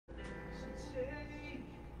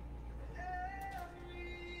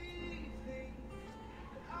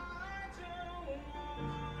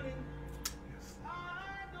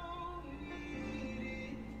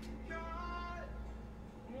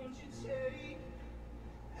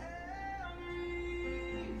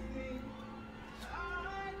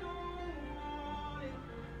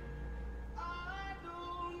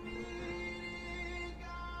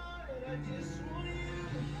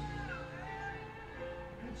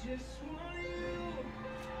just want you.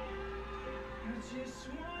 I just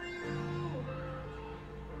want you.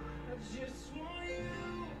 I just want you.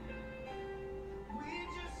 We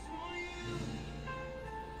just want you.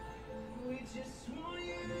 We just want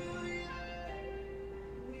you.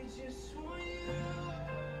 We just want you.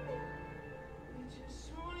 We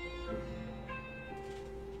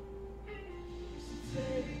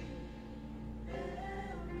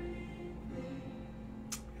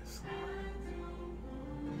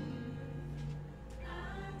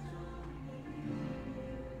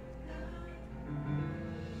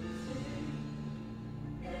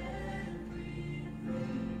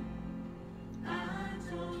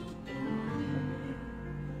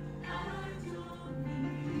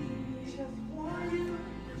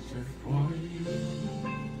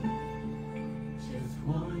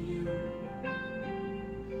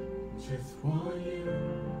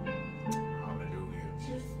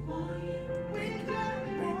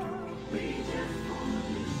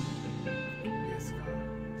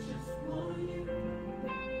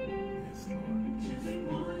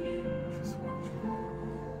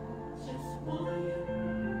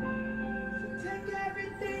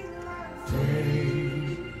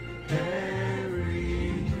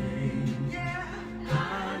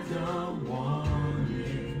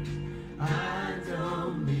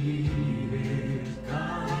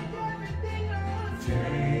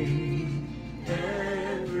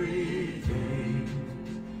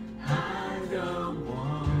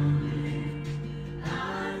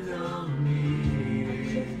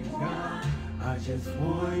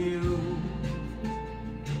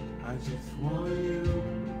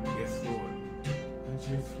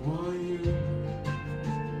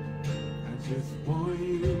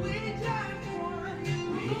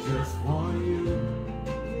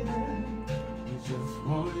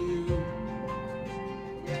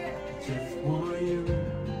just want you.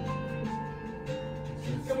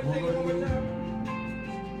 So take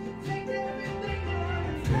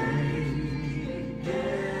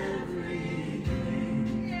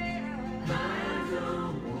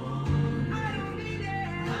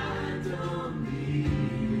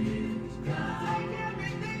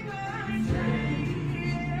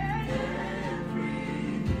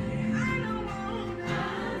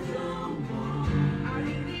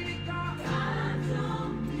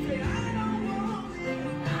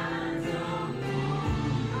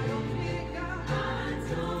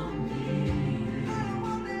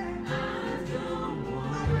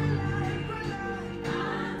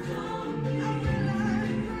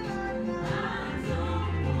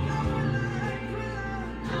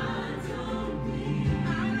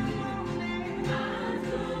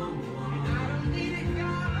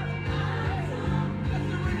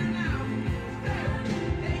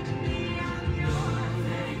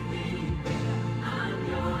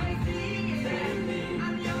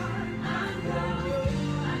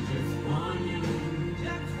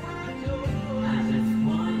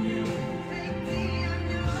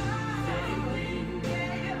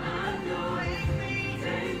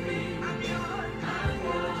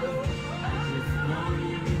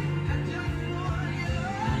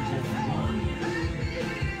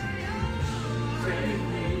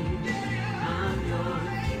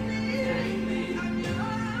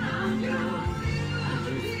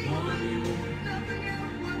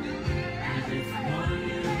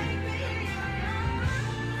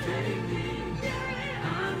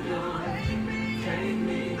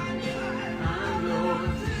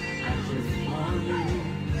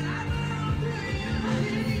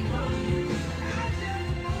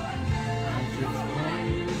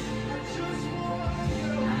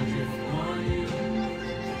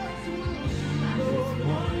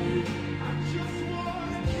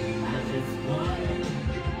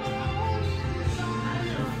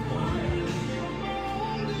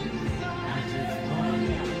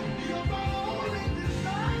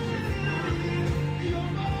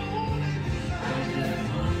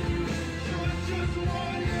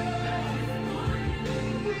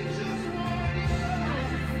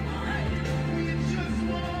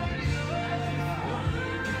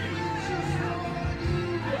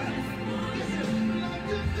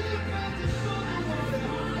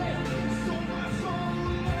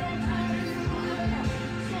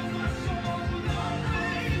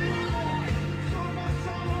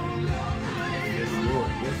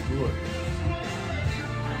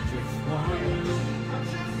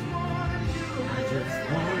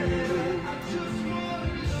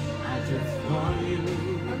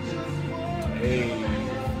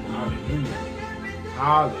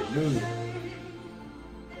Hallelujah.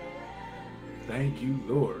 Thank you,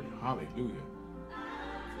 Lord. Hallelujah.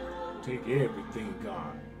 Take everything,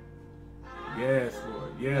 God. Yes,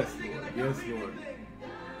 Lord. Yes, Lord. Yes, Lord.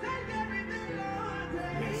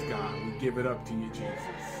 Yes, God. We give it up to you,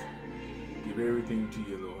 Jesus. Give everything to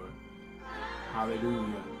you, Lord.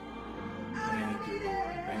 Hallelujah. Thank you,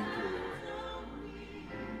 Lord. Thank you, Lord.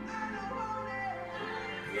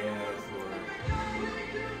 Yes, Lord.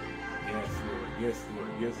 Yes, Lord. Yes,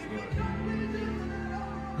 Lord. Yes, Lord.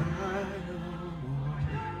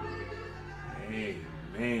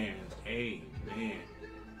 Amen. Amen.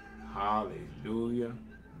 Hallelujah.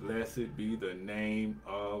 Blessed be the name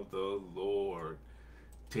of the Lord.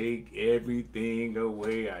 Take everything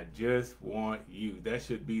away. I just want you. That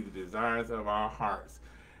should be the desires of our hearts.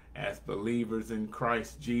 As believers in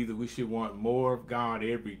Christ Jesus, we should want more of God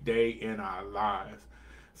every day in our lives.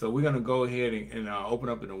 So we're going to go ahead and open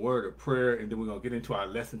up in a word of prayer, and then we're going to get into our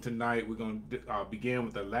lesson tonight. We're going to begin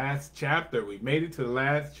with the last chapter. We made it to the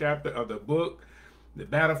last chapter of the book, The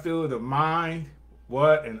Battlefield of the Mind.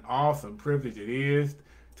 What an awesome privilege it is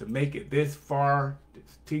to make it this far,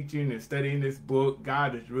 teaching and studying this book.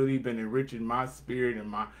 God has really been enriching my spirit, and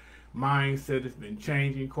my mindset has been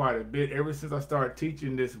changing quite a bit. Ever since I started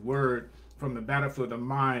teaching this word from the battlefield of the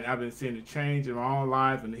mind, I've been seeing a change in my own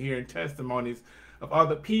life and hearing testimonies of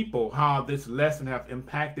other people, how this lesson have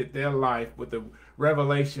impacted their life with the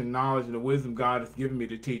revelation, knowledge, and the wisdom God has given me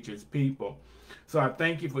to teach his people. So I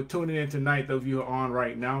thank you for tuning in tonight, those of you who are on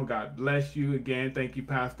right now. God bless you again. Thank you,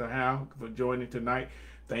 Pastor Hal, for joining tonight.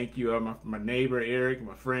 Thank you, my neighbor, Eric,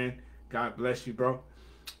 my friend. God bless you, bro.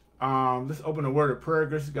 Let's open a word of prayer.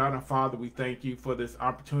 Gracious God and Father, we thank you for this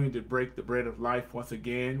opportunity to break the bread of life once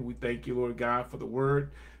again. We thank you, Lord God, for the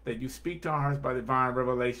word that you speak to our hearts by divine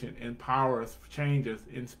revelation, empower us, change us,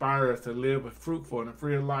 inspire us to live a fruitful and a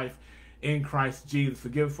free life in Christ Jesus.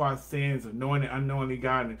 Forgive us for our sins, knowing and unknowingly,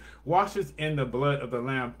 God, and wash us in the blood of the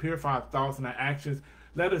Lamb. Purify our thoughts and our actions.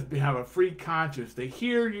 Let us have a free conscience to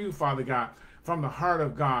hear you, Father God, from the heart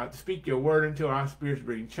of God. Speak your word into our spirits,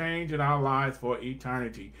 bring change in our lives for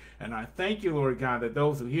eternity. And I thank you, Lord God, that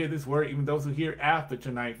those who hear this word, even those who hear after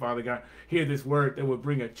tonight, Father God, hear this word that will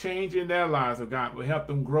bring a change in their lives, oh God, will help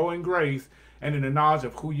them grow in grace and in the knowledge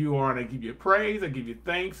of who you are. And I give you praise, I give you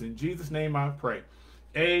thanks. In Jesus' name I pray.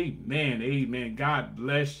 Amen. Amen. God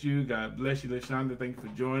bless you. God bless you, LaShonda. Thank you for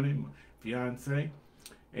joining, my fiance.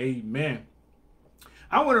 Amen.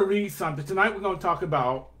 I want to read something. Tonight we're going to talk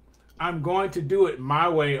about I'm going to do it my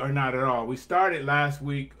way or not at all. We started last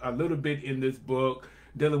week a little bit in this book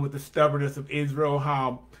dealing with the stubbornness of Israel,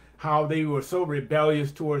 how they were so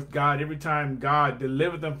rebellious towards God. Every time God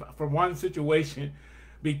delivered them from one situation,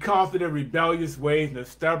 because of their rebellious ways and their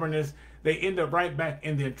stubbornness, they end up right back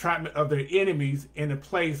in the entrapment of their enemies in a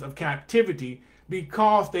place of captivity,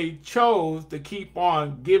 because they chose to keep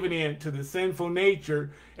on giving in to the sinful nature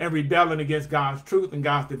and rebelling against God's truth and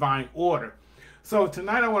God's divine order. So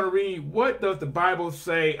tonight I want to read, what does the Bible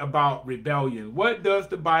say about rebellion? What does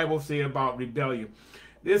the Bible say about rebellion?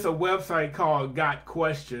 There's a website called Got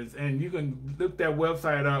Questions, and you can look that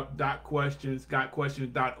website up,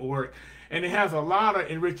 gotquestions.org. And it has a lot of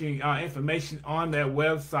enriching information on that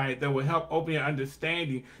website that will help open your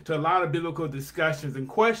understanding to a lot of biblical discussions and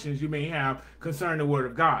questions you may have concerning the Word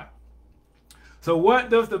of God. So what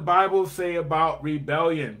does the Bible say about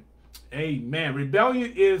rebellion? Amen.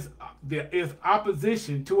 Rebellion is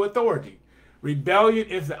opposition to authority. Rebellion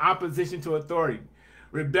is the opposition to authority.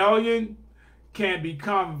 Rebellion can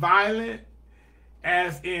become violent,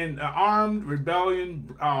 as in armed rebellion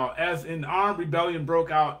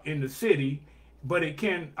broke out in the city, but it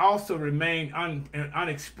can also remain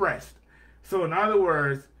unexpressed. So in other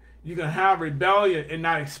words, you can have rebellion and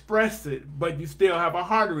not express it, but you still have a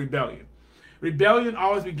heart of rebellion. Rebellion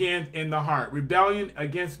always begins in the heart. Rebellion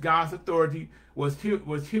against God's authority was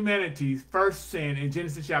humanity's first sin in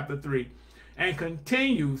Genesis chapter 3, and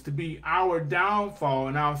continues to be our downfall.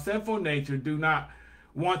 And our sinful nature do not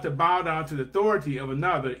want to bow down to the authority of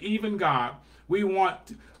another, even God. We want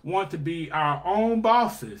to be our own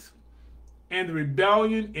bosses. And the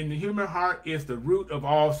rebellion in the human heart is the root of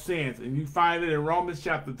all sins. And you find it in Romans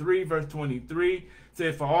chapter 3, verse 23. It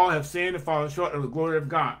says, for all have sinned and fallen short of the glory of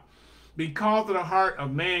God. Because of the heart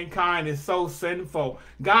of mankind is so sinful,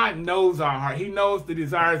 God knows our heart. He knows the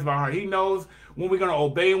desires of our heart. He knows when we're going to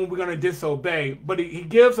obey and when we're going to disobey. But he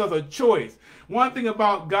gives us a choice. One thing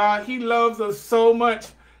about God, he loves us so much,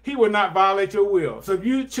 he will not violate your will. So if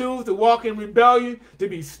you choose to walk in rebellion, to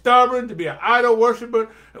be stubborn, to be an idol worshiper,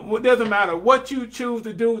 it doesn't matter what you choose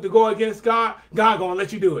to do to go against God, God going to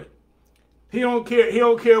let you do it. He don't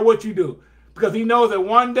care what you do, because he knows that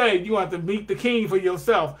one day you have to meet the king for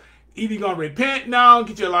yourself. Either you're going to repent now,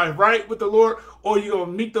 get your life right with the Lord, or you're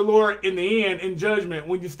going to meet the Lord in the end in judgment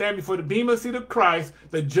when you stand before the bema seat of Christ,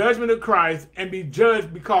 the judgment of Christ, and be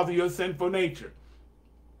judged because of your sinful nature.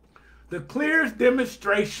 The clearest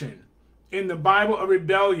demonstration in the Bible of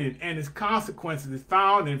rebellion and its consequences is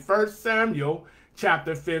found in 1 Samuel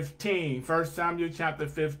chapter 15. 1 Samuel chapter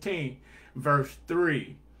 15, verse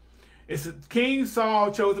 3. It's King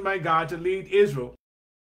Saul chosen by God to lead Israel.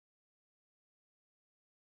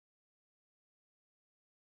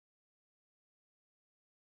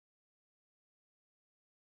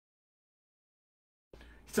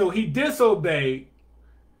 So he disobeyed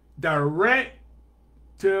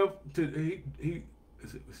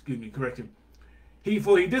excuse me, correction. He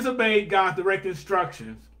disobeyed God's direct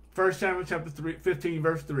instructions. 1 Samuel chapter 15,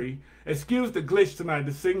 verse 3. Excuse the glitch tonight.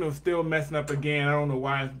 The signal's still messing up again. I don't know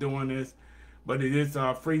why it's doing this, but it is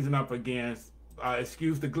freezing up again.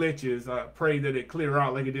 Excuse the glitches. Pray that it clear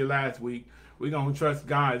out like it did last week. We're going to trust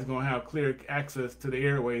God is going to have clear access to the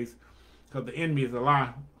airways because the enemy is a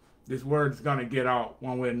lie. This word is going to get out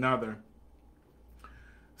one way or another.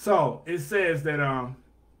 So it says that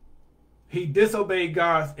he disobeyed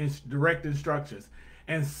God's direct instructions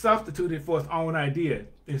and substituted for his own idea.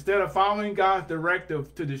 Instead of following God's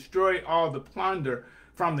directive to destroy all the plunder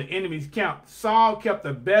from the enemy's camp, Saul kept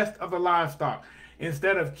the best of the livestock.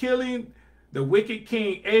 Instead of killing the wicked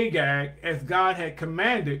king Agag as God had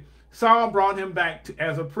commanded, Saul brought him back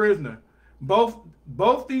as a prisoner.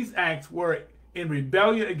 Both these acts were in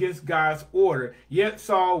rebellion against God's order, yet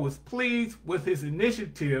Saul was pleased with his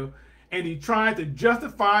initiative and he tried to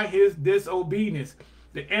justify his disobedience.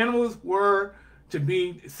 The animals were to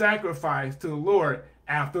be sacrificed to the Lord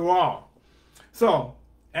after all. So,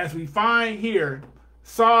 as we find here,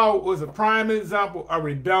 Saul was a prime example of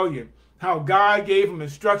rebellion. How God gave him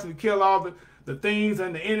instructions to kill all the things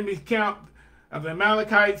in the enemy's camp of the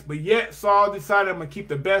Amalekites, but yet Saul decided, I'm going to keep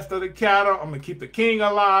the best of the cattle, I'm going to keep the king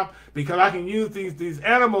alive, because I can use these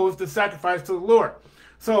animals to sacrifice to the Lord.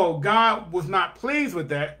 So God was not pleased with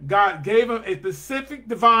that. God gave him a specific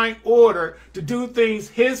divine order to do things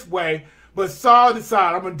his way, but Saul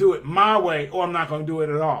decided, I'm going to do it my way, or I'm not going to do it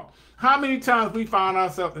at all. How many times we find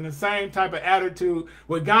ourselves in the same type of attitude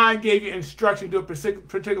where God gave you instruction to do a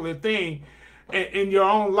particular thing in your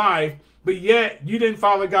own life, but yet you didn't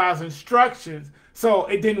follow God's instructions, so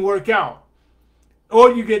it didn't work out.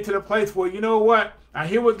 Or you get to the place where, you know what, I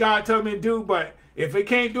hear what God told me to do, but if it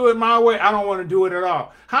can't do it my way, I don't want to do it at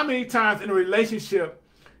all. How many times in a relationship,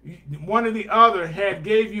 one or the other had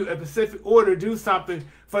gave you a specific order to do something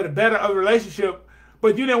for the better of the relationship,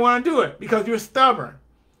 but you didn't want to do it because you're stubborn.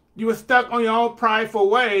 You were stuck on your own prideful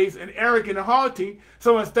ways and arrogant and haughty,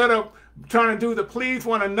 so instead of trying to do to please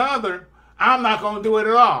one another, I'm not going to do it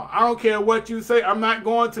at all. I don't care what you say. I'm not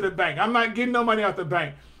going to the bank. I'm not getting no money out the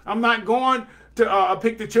bank. I'm not going to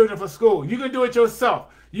pick the children for school. You can do it yourself.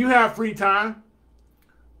 You have free time.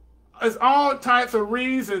 There's all types of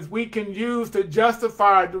reasons we can use to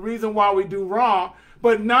justify the reason why we do wrong,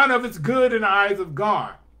 but none of it's good in the eyes of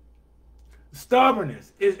God.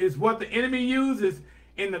 Stubbornness is what the enemy uses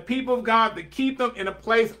in the people of God to keep them in a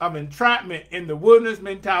place of entrapment in the wilderness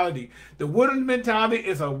mentality. The wilderness mentality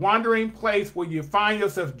is a wandering place where you find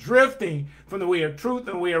yourself drifting from the way of truth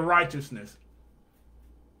and the way of righteousness.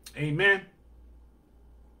 Amen.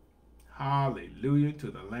 Hallelujah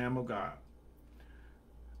to the Lamb of God.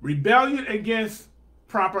 Rebellion against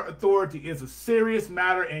proper authority is a serious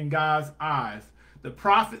matter in God's eyes. The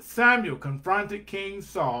prophet Samuel confronted King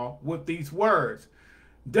Saul with these words.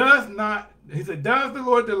 Does the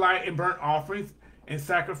Lord delight in burnt offerings and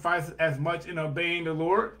sacrifices as much in obeying the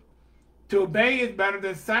Lord? To obey is better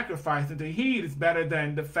than sacrifice, and to heed is better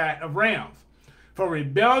than the fat of rams. For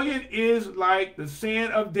rebellion is like the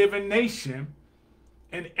sin of divination,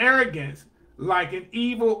 and arrogance like an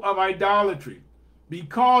evil of idolatry.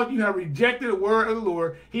 Because you have rejected the word of the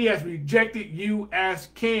Lord, he has rejected you as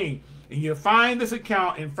king. And you find this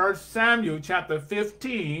account in 1 Samuel chapter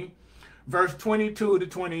 15, verse 22 to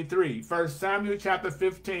 23. 1 Samuel chapter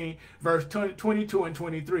 15, verse 22 and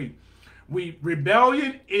 23.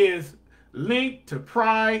 Rebellion is linked to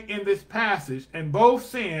pride in this passage, and both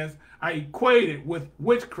sins are equated with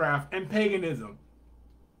witchcraft and paganism.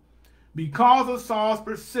 Because of Saul's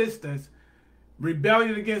persistence,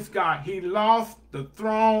 rebellion against God, he lost the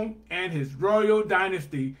throne and his royal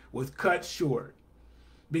dynasty was cut short.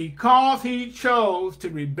 Because he chose to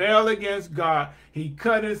rebel against God, he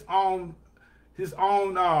cut his own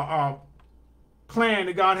plan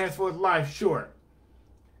that God has for his life short.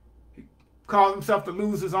 He caused himself to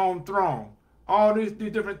lose his own throne. All these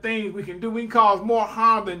different things we can do. We can cause more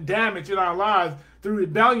harm than damage in our lives through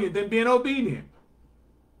rebellion than being obedient.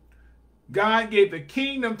 God gave the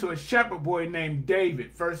kingdom to a shepherd boy named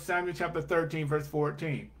David. 1 Samuel chapter 13, verse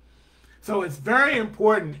 14. So it's very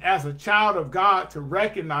important as a child of God to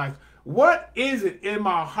recognize, what is it in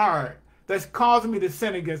my heart that's causing me to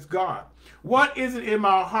sin against God? What is it in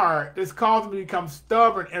my heart that's causing me to become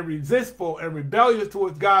stubborn and resistful and rebellious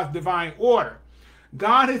towards God's divine order?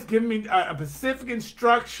 God has given me a specific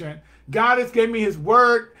instruction. God has given me his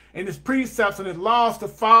word and his precepts and his laws to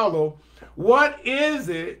follow. What is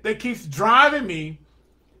it that keeps driving me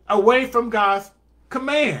away from God's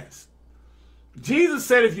commands? Jesus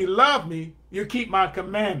said, if you love me, you keep my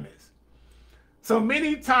commandments. So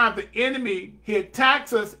many times the enemy, he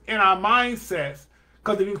attacks us in our mindsets,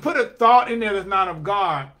 because if you put a thought in there that's not of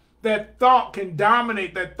God, that thought can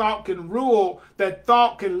dominate, that thought can rule, that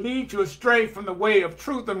thought can lead you astray from the way of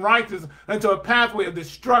truth and righteousness into a pathway of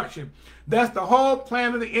destruction. That's the whole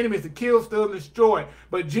plan of the enemy, is to kill, steal, and destroy.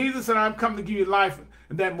 But Jesus said, I'm come to give you life,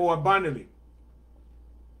 and that more abundantly.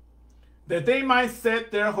 That they might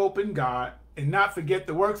set their hope in God and not forget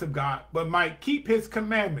the works of God, but might keep his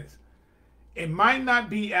commandments. It might not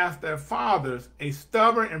be as their fathers, a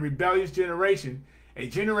stubborn and rebellious generation, a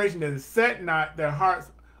generation that has set not their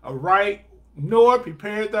hearts aright, nor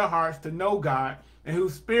prepared their hearts to know God, and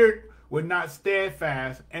whose spirit were not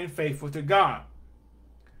steadfast and faithful to God.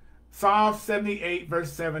 Psalm 78,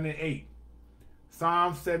 verse 7 and 8.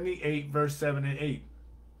 Psalm 78, verse 7 and 8.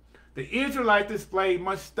 The Israelites displayed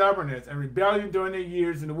much stubbornness and rebellion during their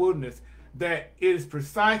years in the wilderness, that it is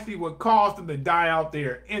precisely what caused them to die out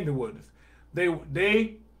there in the wilderness.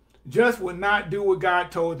 They just would not do what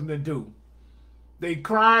God told them to do. They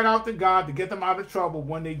cried out to God to get them out of trouble.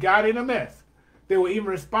 When they got in a mess, they would even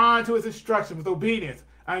respond to his instruction with obedience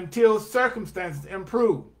until circumstances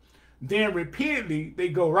improved. Then repeatedly, they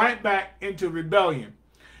go right back into rebellion.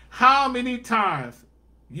 How many times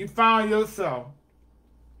you found yourself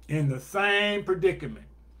in the same predicament?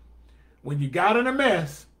 When you got in a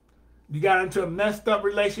mess, you got into a messed up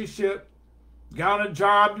relationship, got on a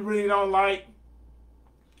job you really don't like,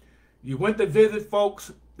 you went to visit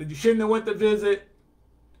folks that you shouldn't have went to visit,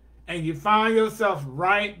 and you find yourself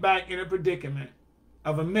right back in a predicament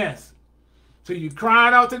of a mess. So you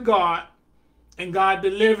cried out to God, and God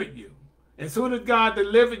delivered you. As soon as God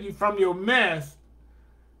delivered you from your mess,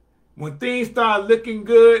 when things start looking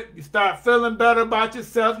good, you start feeling better about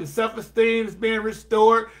yourself, your self-esteem is being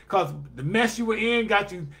restored, because the mess you were in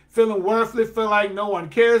got you feeling worthless, feel like no one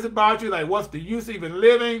cares about you, like what's the use of even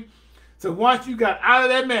living? So once you got out of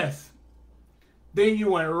that mess, then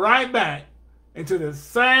you went right back into the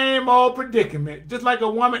same old predicament, just like a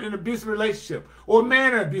woman in an abusive relationship or a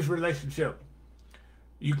man in an abusive relationship.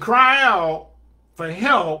 You cry out for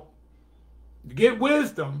help, to get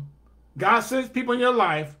wisdom. God sends people in your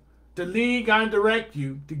life to lead, guide, and direct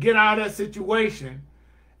you to get out of that situation.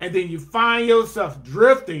 And then you find yourself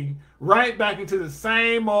drifting right back into the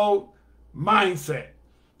same old mindset.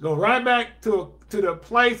 Go right back to the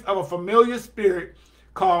place of a familiar spirit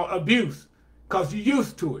called abuse, because you're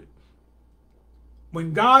used to it.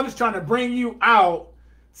 When God is trying to bring you out,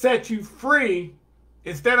 set you free,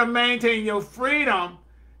 instead of maintaining your freedom,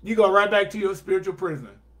 you go right back to your spiritual prison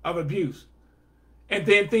of abuse. And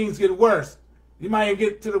then things get worse. You might even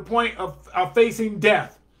get to the point of facing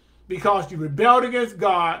death because you rebelled against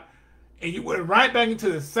God and you went right back into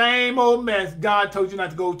the same old mess God told you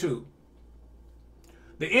not to go to.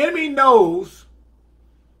 The enemy knows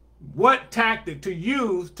what tactic to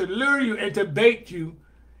use to lure you and to bait you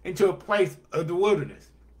into a place of the wilderness.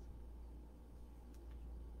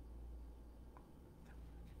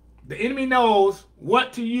 The enemy knows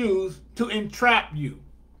what to use to entrap you.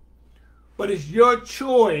 But it's your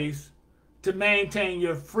choice to maintain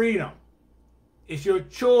your freedom. It's your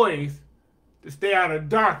choice to stay out of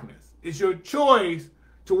darkness. It's your choice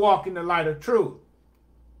to walk in the light of truth.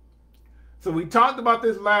 So we talked about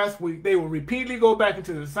this last week. They will repeatedly go back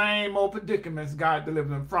into the same old predicaments God delivered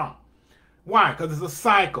them from. Why? Because it's a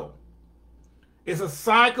cycle. It's a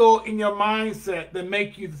cycle in your mindset that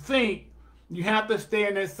makes you think you have to stay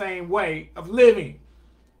in that same way of living.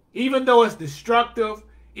 Even though it's destructive,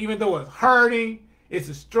 even though it's hurting, it's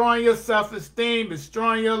destroying your self-esteem,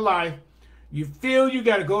 destroying your life, you feel you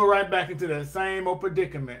got to go right back into that same old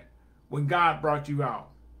predicament when God brought you out.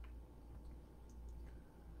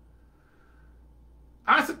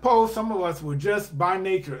 I suppose some of us were just by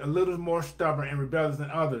nature a little more stubborn and rebellious than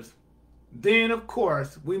others. Then, of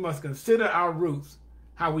course, we must consider our roots,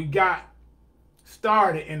 how we got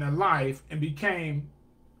started in a life and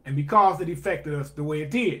because it affected us the way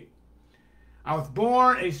it did. I was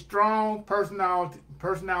born a strong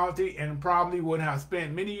personality and probably would have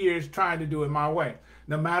spent many years trying to do it my way,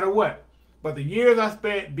 no matter what. but the years I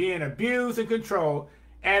spent being abused and controlled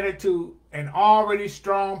added to an already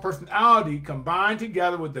strong personality combined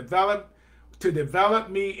together with develop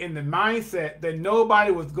me in the mindset that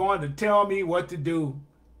nobody was going to tell me what to do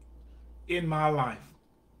in my life.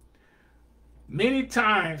 Many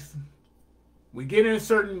times we get in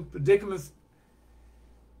certain predicaments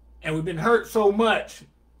and we've been hurt so much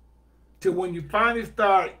to when you finally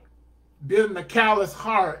start building a callous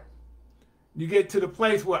heart, you get to the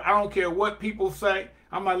place where I don't care what people say.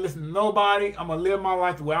 I'm not listening to nobody. I'm going to live my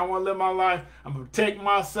life the way I want to live my life. I'm going to protect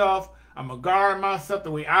myself. I'm going to guard myself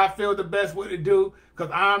the way I feel the best way to do,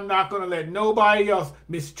 because I'm not going to let nobody else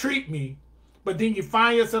mistreat me. But then you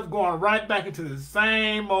find yourself going right back into the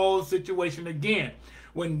same old situation again.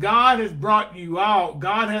 When God has brought you out,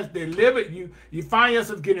 God has delivered you, you find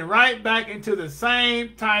yourself getting right back into the same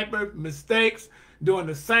type of mistakes, doing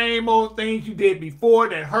the same old things you did before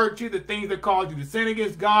that hurt you, the things that caused you to sin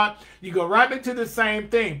against God. You go right back to the same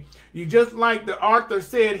thing. You just like the author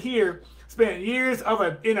said here, spent years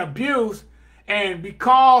in abuse, and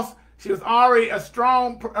because she was already a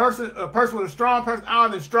strong person, a person with a strong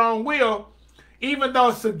personality and strong will, even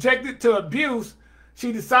though subjected to abuse,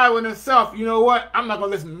 she decided with herself, you know what? I'm not going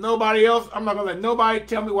to listen to nobody else. I'm not going to let nobody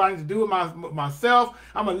tell me what I need to do with myself.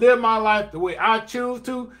 I'm going to live my life the way I choose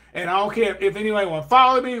to. And I don't care if anybody want to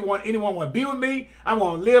follow me, anyone want to be with me. I'm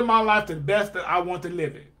going to live my life to the best that I want to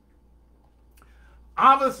live it.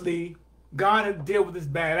 Obviously, God had to deal with this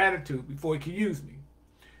bad attitude before he could use me.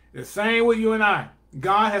 The same with you and I.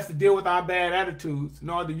 God has to deal with our bad attitudes in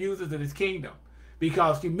order to use us in his kingdom.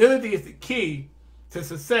 Because humility is the key to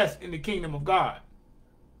success in the kingdom of God.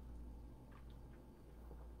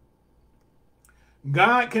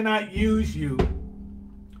 God cannot use you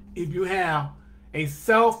if you have a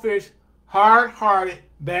selfish, hard-hearted,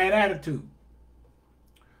 bad attitude.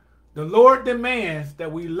 The Lord demands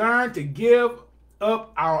that we learn to give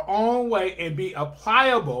up our own way and be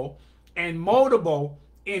pliable and moldable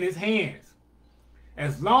in his hands.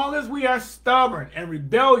 As long as we are stubborn and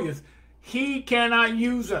rebellious, he cannot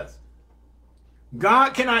use us.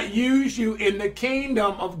 God cannot use you in the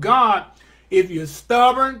kingdom of God if you're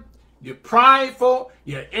stubborn, you're prideful,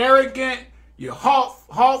 you're arrogant, you're got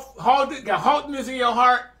haughtiness in your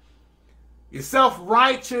heart, you're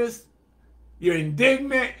self-righteous, you're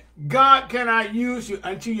indignant. God cannot use you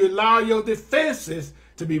until you allow your defenses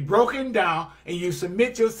to be broken down and you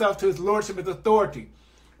submit yourself to his lordship and authority.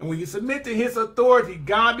 And when you submit to his authority,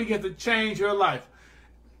 God begins to change your life.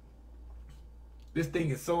 This thing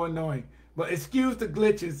is so annoying. But excuse the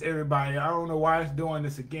glitches, everybody. I don't know why it's doing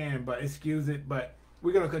this again, but excuse it. But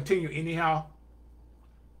we're going to continue anyhow.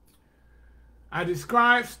 I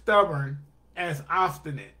describe stubborn as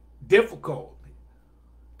obstinate, difficult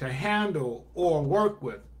to handle or work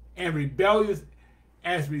with, and rebellious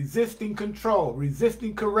as resisting control,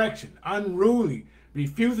 resisting correction, unruly,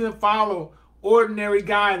 refusing to follow ordinary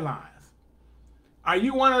guidelines. Are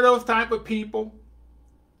you one of those type of people?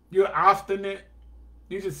 You're obstinate,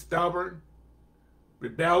 you're just stubborn,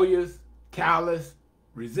 rebellious, callous,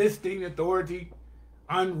 resisting authority,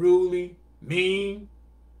 unruly, mean,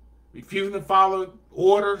 refusing to follow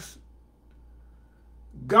orders.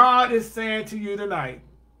 God is saying to you tonight,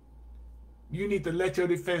 you need to let your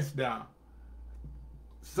defense down,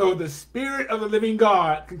 so the Spirit of the living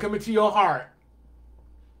God can come into your heart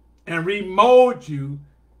and remold you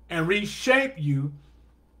and reshape you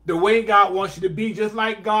the way God wants you to be. Just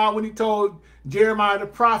like God, when he told Jeremiah the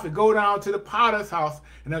prophet, go down to the potter's house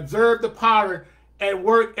and observe the potter at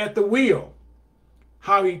work at the wheel.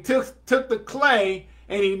 How he took the clay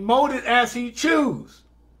and he molded as he chose.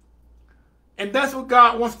 And that's what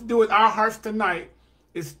God wants to do with our hearts tonight,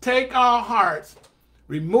 is take our hearts,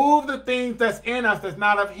 remove the things that's in us that's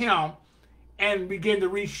not of him, and begin to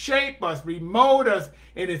reshape us, remold us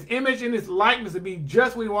in his image and his likeness to be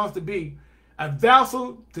just what he wants to be, a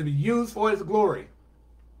vessel to be used for his glory.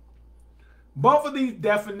 Both of these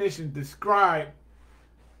definitions describe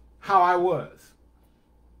how I was.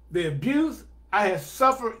 The abuse I had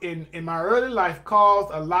suffered in my early life caused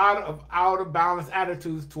a lot of out of balance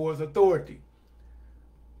attitudes towards authority.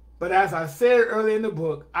 But as I said earlier in the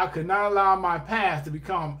book, I could not allow my past to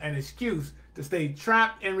become an excuse to stay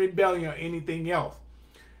trapped in rebellion or anything else.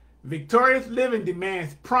 Victorious living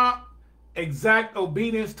demands prompt, exact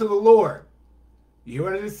obedience to the Lord. You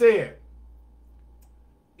heard what it said.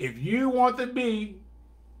 If you want to be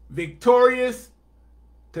victorious,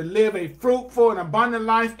 to live a fruitful and abundant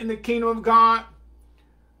life in the kingdom of God,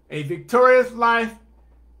 a victorious life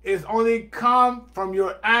is only come from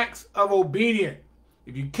your acts of obedience.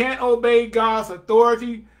 If you can't obey God's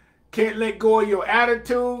authority, can't let go of your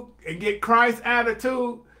attitude and get Christ's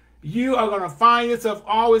attitude, you are going to find yourself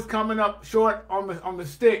always coming up short on the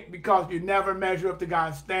stick because you never measure up to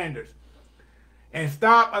God's standards. And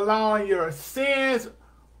stop allowing your sins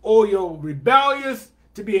or your rebellious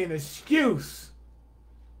to be an excuse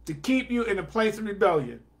to keep you in a place of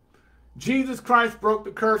rebellion. Jesus Christ broke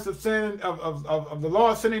the curse of sin, of the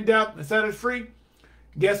law of sin and death, and set us free.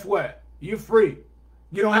 Guess what? You're free.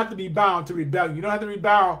 You don't have to be bound to rebellion. You don't have to be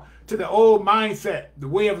bound to the old mindset, the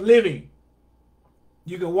way of living.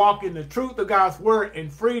 You can walk in the truth of God's word in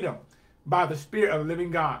freedom by the Spirit of the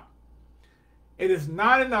living God. It is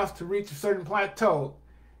not enough to reach a certain plateau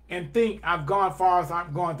and think I've gone far as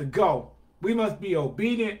I'm going to go. We must be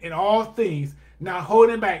obedient in all things, not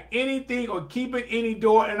holding back anything or keeping any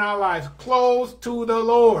door in our lives closed to the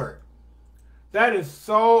Lord. That is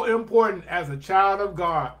so important as a child of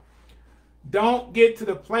God. Don't get to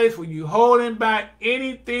the place where you're holding back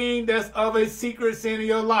anything that's of a secret sin in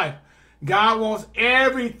your life. God wants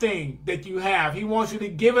everything that you have. He wants you to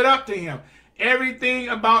give it up to him. Everything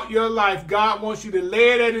about your life, God wants you to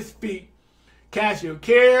lay it at his feet. Cast your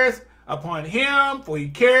cares upon him, for he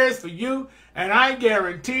cares for you. And I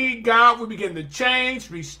guarantee God will begin to change,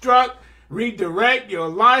 redirect your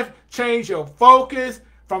life, change your focus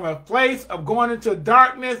from a place of going into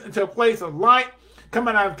darkness into a place of light,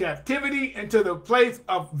 coming out of captivity into the place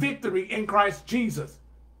of victory in Christ Jesus.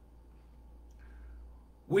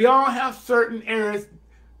 We all have certain areas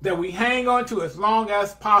that we hang on to as long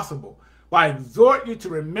as possible. But I exhort you to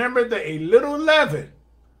remember that a little leaven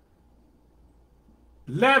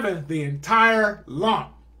leavens the entire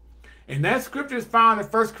lump. And that scripture is found in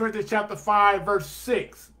 1 Corinthians chapter 5, verse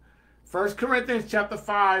 6. 1 Corinthians chapter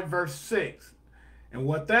 5, verse 6. And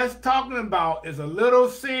what that's talking about is a little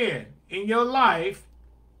sin in your life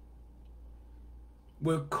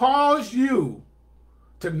will cause you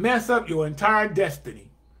to mess up your entire destiny.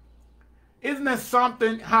 Isn't that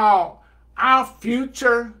something, how our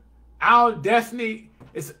future, our destiny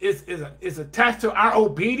is attached to our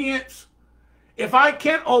obedience? If I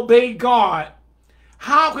can't obey God,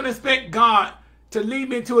 how can I expect God to lead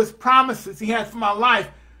me into his promises he has for my life,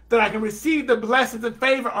 that I can receive the blessings and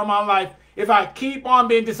favor on my life if I keep on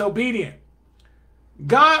being disobedient?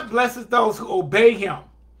 God blesses those who obey him.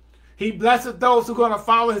 He blesses those who are going to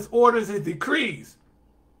follow his orders, his decrees,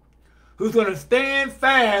 who's going to stand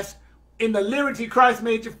fast in the liberty Christ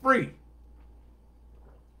made you free.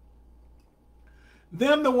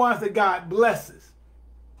 Them the ones that God blesses.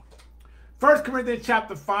 1 Corinthians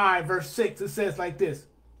chapter 5, verse 6, it says like this.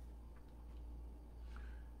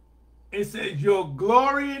 It says, your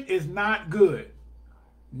glorying is not good.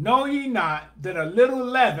 Know ye not that a little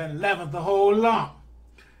leaven leaveneth the whole lump?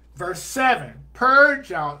 Verse 7,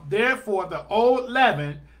 purge out therefore the old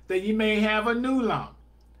leaven, that ye may have a new lump,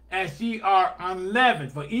 as ye are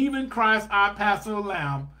unleavened. For even Christ our Passover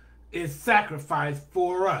lamb is sacrificed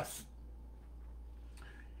for us.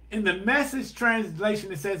 In the Message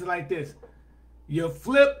translation, it says it like this. Your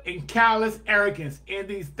flip and callous arrogance in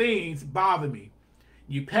these things bother me.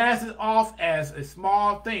 You pass it off as a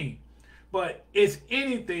small thing, but it's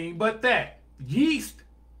anything but that. Yeast,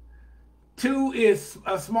 too, is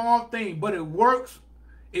a small thing, but it works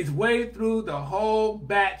its way through the whole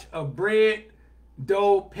batch of bread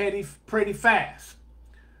dough pretty fast.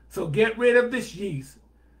 So get rid of this yeast.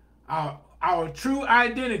 Our true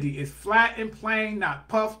identity is flat and plain, not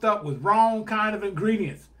puffed up with wrong kind of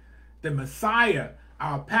ingredients. The Messiah,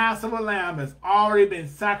 our Passover lamb, has already been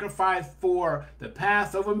sacrificed for the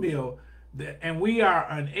Passover meal, and we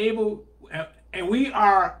are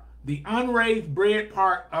the unraised bread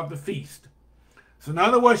part of the feast. So in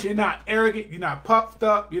other words, you're not arrogant, you're not puffed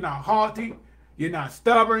up, you're not haughty, you're not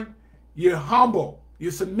stubborn, you're humble,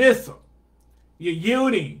 you're submissive, you're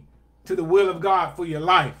yielding to the will of God for your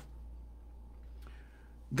life.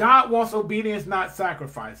 God wants obedience, not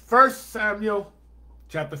sacrifice. 1 Samuel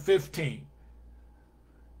chapter 15.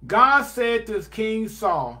 God said to King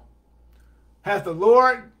Saul, has the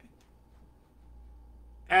Lord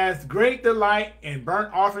as great delight in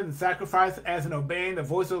burnt offering and sacrifice as in obeying the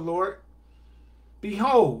voice of the Lord?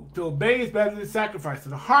 Behold, to obey is better than sacrifice,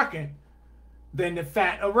 to hearken than the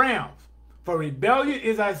fat of rams. For rebellion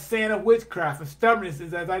is as sin of witchcraft, and stubbornness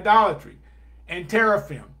is as idolatry and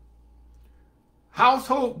teraphim.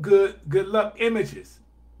 Household good luck images.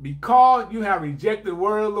 Because you have rejected the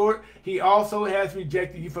word of the Lord, he also has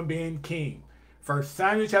rejected you from being king. 1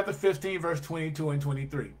 Samuel chapter 15, verse 22 and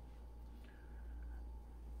 23.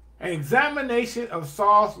 An examination of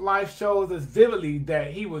Saul's life shows us vividly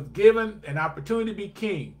that he was given an opportunity to be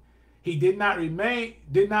king. He did not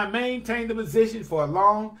maintain the position for a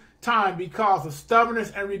long time because of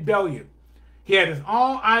stubbornness and rebellion. He had his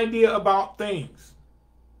own idea about things.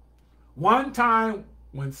 One time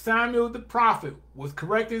when Samuel the prophet was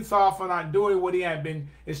correcting Saul for not doing what he had been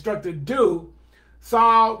instructed to do,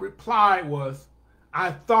 Saul replied was,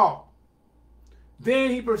 "I thought."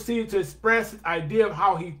 Then he proceeded to express his idea of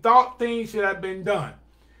how he thought things should have been done.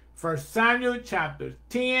 1 Samuel chapter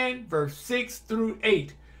 10, verse 6 through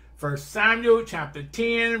 8. 1 Samuel chapter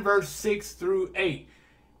 10, verse 6 through 8.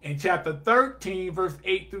 And chapter 13, verse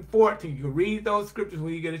 8 through 14. You can read those scriptures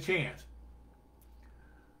when you get a chance.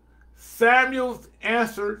 Samuel's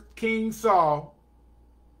answer, King Saul,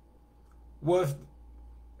 was,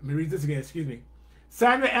 let me read this again, excuse me.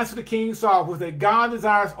 Samuel answered to King Saul was that God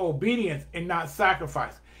desires obedience and not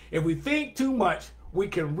sacrifice. If we think too much, we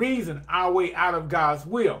can reason our way out of God's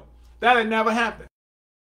will. That had never happened.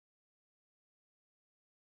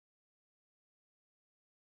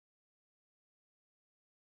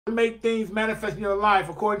 Make things manifest in your life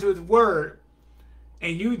according to his word,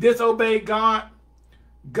 and you disobey God,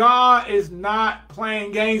 God is not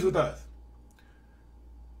playing games with us.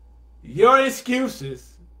 Your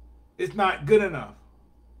excuses is not good enough.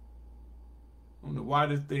 I don't know why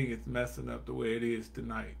this thing is messing up the way it is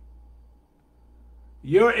tonight.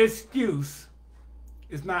 Your excuse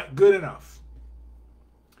is not good enough.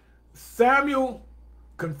 Samuel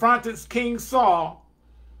confronted King Saul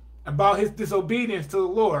about his disobedience to the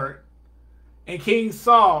Lord, and King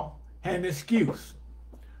Saul had an excuse.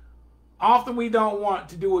 Often we don't want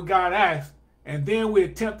to do what God asks, and then we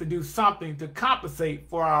attempt to do something to compensate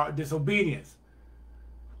for our disobedience.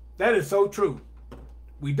 That is so true.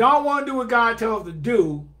 We don't want to do what God tells us to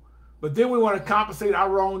do, but then we want to compensate our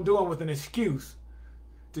wrongdoing with an excuse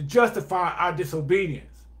to justify our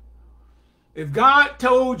disobedience. If God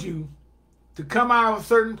told you to come out of a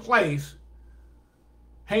certain place,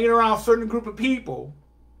 hanging around a certain group of people,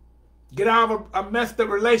 get out of a messed up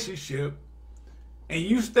relationship, and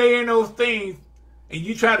you stay in those things and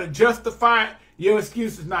you try to justify it, your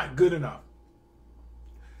excuse is not good enough.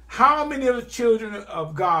 How many of the children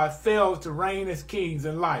of God fail to reign as kings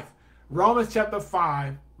in life? Romans chapter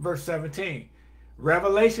 5, verse 17.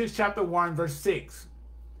 Revelation chapter 1, verse 6.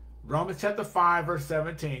 Romans chapter 5, verse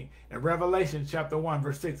 17. And Revelation chapter 1,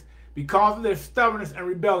 verse 6. Because of their stubbornness and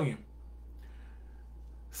rebellion.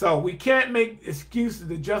 So we can't make excuses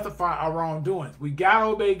to justify our wrongdoings. We got to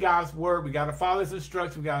obey God's word. We got to follow his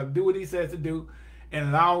instructions. We got to do what he says to do and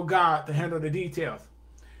allow God to handle the details.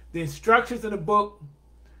 The instructions in the book,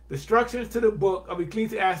 the instructions to the book of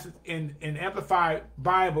Ecclesiastes in Amplified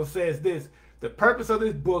Bible says this: the purpose of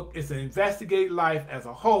this book is to investigate life as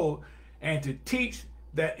a whole and to teach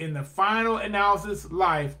that in the final analysis,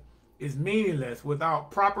 life is meaningless without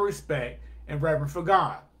proper respect and reverence for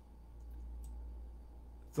God.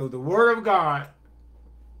 So the word of God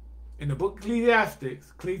in the book of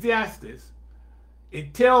Ecclesiastes,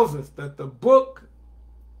 it tells us that the book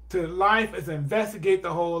to life is to investigate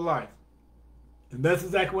the whole life. And that's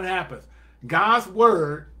exactly what happens. God's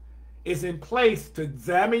word is in place to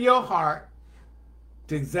examine your heart,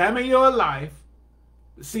 to examine your life,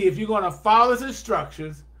 to see if you're going to follow his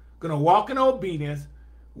instructions, going to walk in obedience,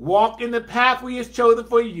 walk in the pathway he has chosen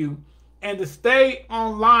for you, and to stay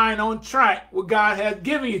online, on track, what God has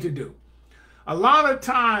given you to do. A lot of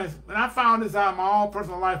times, and I found this out in my own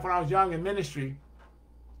personal life when I was young in ministry,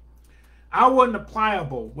 I wasn't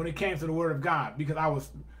pliable when it came to the word of God because I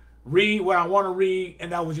was read what I want to read,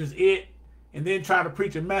 and that was just it, and then try to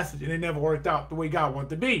preach a message, and it never worked out the way God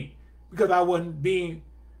wanted to be because I wasn't being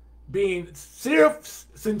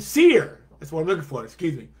sincere. That's what I'm looking for,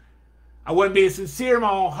 excuse me. I wasn't being sincere in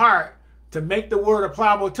my own heart to make the word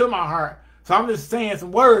applicable to my heart. So I'm just saying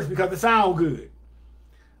some words because it sounds good.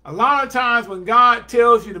 A lot of times when God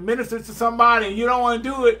tells you to minister to somebody and you don't want to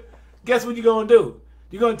do it, guess what you're going to do?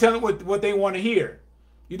 You're going to tell them what they want to hear.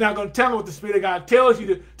 You're not going to tell them what the Spirit of God tells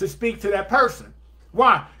you to speak to that person.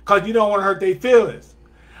 Why? Because you don't want to hurt their feelings.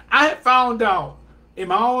 I have found out in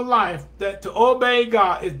my own life that to obey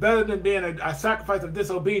God is better than being a sacrifice of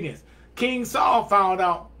disobedience. King Saul found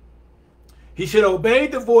out he should obey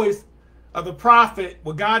the voice of the prophet,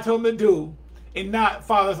 what God told him to do, and not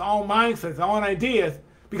follow his own mindsets, his own ideas,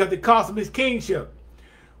 because it cost him his kingship.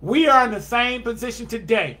 We are in the same position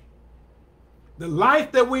today. The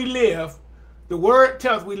life that we live, the word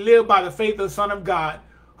tells we live by the faith of the Son of God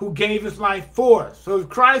who gave his life for us. So if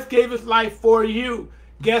Christ gave his life for you,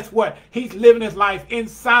 guess what? He's living his life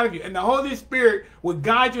inside of you. And the Holy Spirit will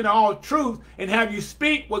guide you in all truth and have you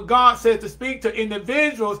speak what God says to speak to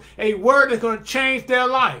individuals, a word that's going to change their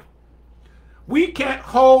life. We can't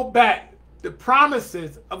hold back the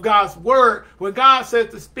promises of God's word when God says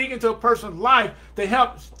to speak into a person's life to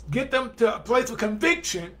help get them to a place of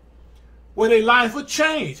conviction where their lives will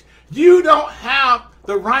change. You don't have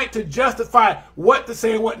the right to justify what to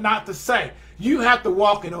say and what not to say. You have to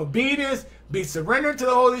walk in obedience, be surrendered to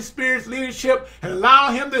the Holy Spirit's leadership, and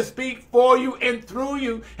allow him to speak for you and through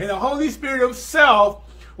you. And the Holy Spirit himself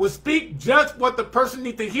will speak just what the person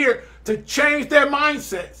needs to hear to change their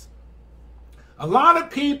mindsets. A lot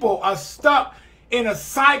of people are stuck in a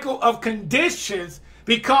cycle of conditions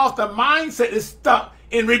because the mindset is stuck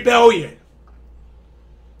in rebellion.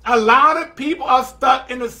 A lot of people are stuck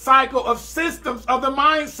in the cycle of systems of the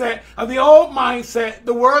mindset, of the old mindset,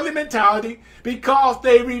 the worldly mentality, because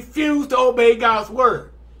they refuse to obey God's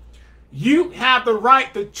word. You have the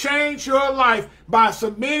right to change your life by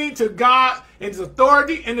submitting to God and his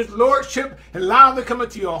authority and his lordship and allow him to come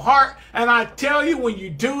into your heart. And I tell you, when you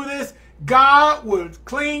do this, God will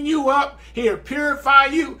clean you up. He'll purify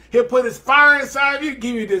you. He'll put his fire inside of you,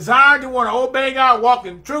 give you a desire to want to obey God, walk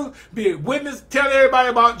in truth, be a witness, tell everybody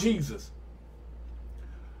about Jesus.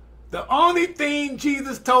 The only thing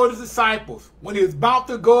Jesus told his disciples when he was about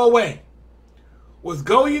to go away was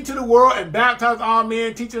go into the world and baptize all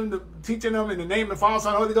men, teaching them in the name of the Father,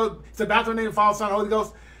 Son, and Holy Ghost. He said, baptize in the name of the Father, Son, and Holy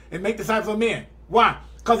Ghost, and make disciples of men. Why?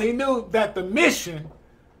 Because he knew that the mission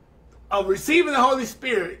of receiving the Holy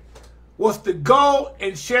Spirit was to go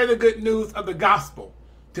and share the good news of the gospel,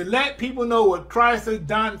 to let people know what Christ has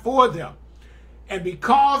done for them. And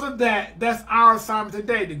because of that, that's our assignment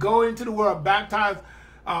today, to go into the world, baptize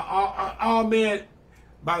all men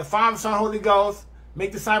by the Father, Son, and Holy Ghost,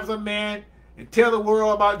 make disciples of men, and tell the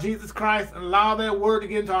world about Jesus Christ, and allow that word to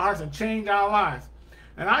get into our hearts and change our lives.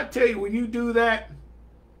 And I tell you, when you do that,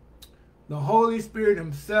 the Holy Spirit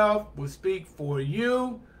himself will speak for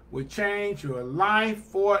you, will change your life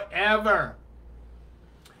forever.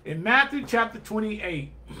 In Matthew chapter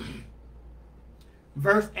 28,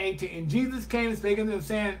 verse 18, and Jesus came and spake unto them,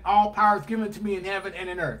 saying, all power is given to me in heaven and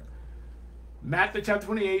in earth. Matthew chapter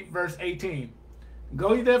 28, verse 18.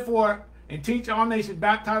 Go ye therefore and teach all nations,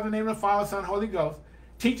 baptize in the name of the Father, Son, and Holy Ghost,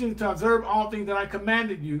 teaching to observe all things that I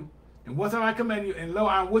commanded you, and whatsoever I command you, and lo,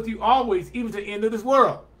 I am with you always, even to the end of this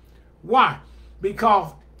world. Why?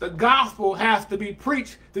 Because the gospel has to be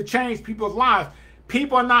preached to change people's lives.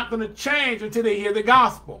 People are not going to change until they hear the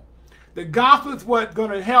gospel. The gospel is what's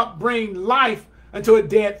going to help bring life into a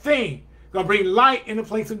dead thing. It's going to bring light in a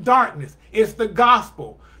place of darkness. It's the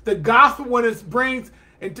gospel. The gospel, when it brings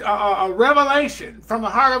a revelation from the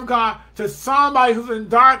heart of God to somebody who's in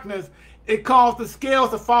darkness, it causes the scales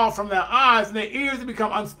to fall from their eyes and their ears to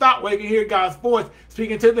become unstopped where they can hear God's voice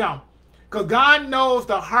speaking to them. Because God knows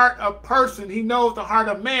the heart of person. He knows the heart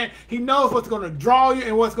of man. He knows what's going to draw you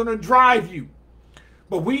and what's going to drive you.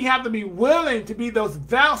 But we have to be willing to be those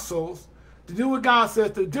vessels to do what God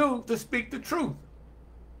says to do, to speak the truth.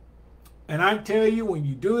 And I tell you, when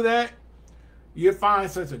you do that, you'll find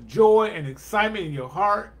such a joy and excitement in your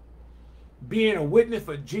heart, being a witness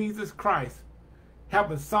for Jesus Christ,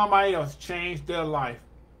 helping somebody else change their life.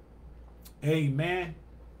 Amen.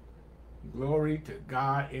 Glory to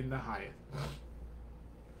God in the highest.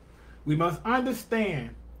 We must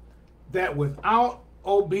understand that without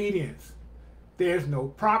obedience, there's no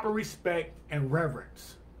proper respect and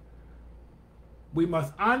reverence. We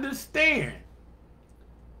must understand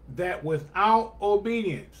that without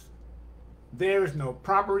obedience, there is no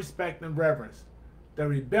proper respect and reverence. The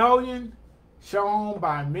rebellion shown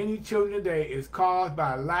by many children today is caused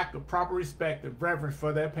by a lack of proper respect and reverence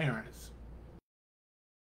for their parents.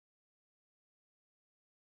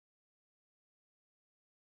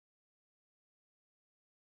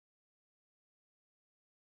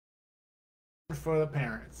 For the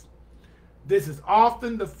parents. This is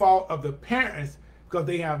often the fault of the parents because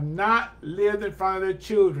they have not lived in front of their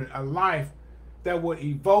children a life that would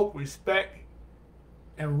evoke respect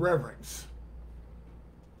and reverence.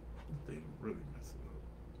 They really mess it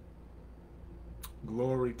up.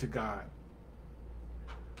 Glory to God.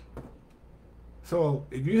 So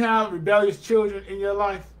if you have rebellious children in your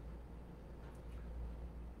life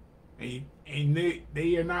and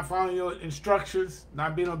they are not following your instructions,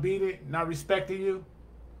 not being obedient, not respecting you,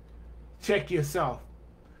 check yourself.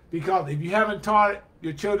 Because if you haven't taught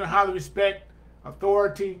your children how to respect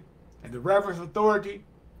authority and to reverence authority,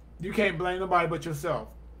 you can't blame nobody but yourself.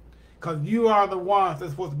 Because you are the ones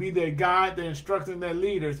that's supposed to be their guide, their instructors, their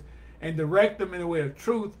leaders, and direct them in the way of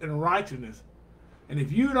truth and righteousness. And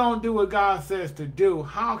if you don't do what God says to do,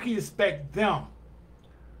 how can you expect them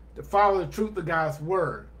to follow the truth of God's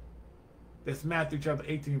word? That's Matthew chapter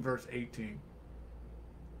 18, verse 18.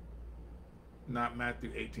 Not Matthew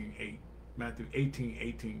 18:8. Matthew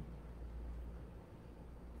 18:18.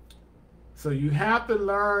 So you have to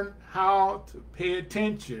learn how to pay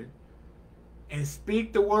attention and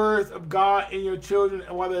speak the words of God in your children,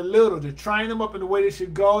 and while they're little, to train them up in the way they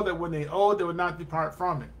should go, that when they're old, they will not depart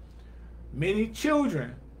from it. Many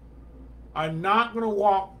children are not going to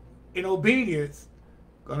walk in obedience,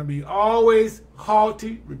 going to be always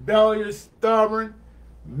haughty, rebellious, stubborn,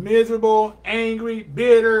 miserable, angry,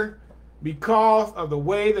 bitter, because of the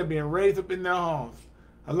way they're being raised up in their homes.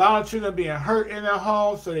 A lot of children are being hurt in their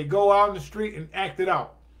homes, so they go out in the street and act it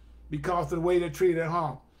out because of the way they're treated at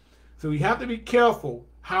home. So we have to be careful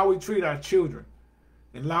how we treat our children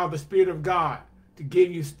and allow the Spirit of God to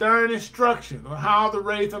give you stern instructions on how to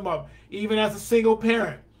raise them up. Even as a single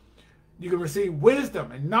parent, you can receive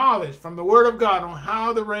wisdom and knowledge from the Word of God on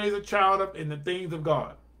how to raise a child up in the things of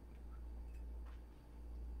God.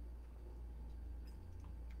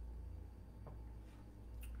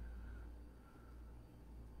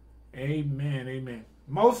 Amen, amen.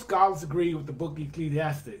 Most scholars agree with the book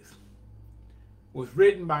Ecclesiastes was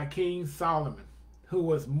written by King Solomon, who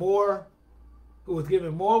was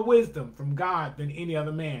given more wisdom from God than any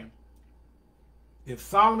other man. If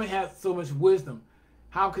Solomon had so much wisdom,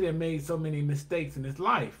 how could he have made so many mistakes in his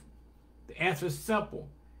life? The answer is simple.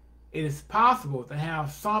 It is possible to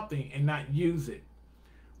have something and not use it.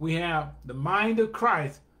 We have the mind of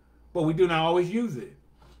Christ, but we do not always use it.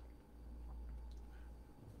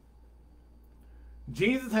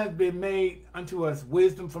 Jesus has been made unto us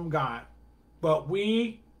wisdom from God, but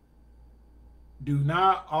we do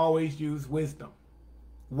not always use wisdom.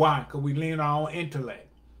 Why? Because we lean on our own intellect.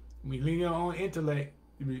 When you lean on your own intellect,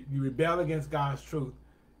 you rebel against God's truth,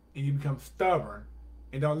 and you become stubborn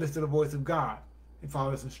and don't listen to the voice of God and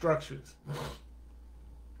follow his instructions.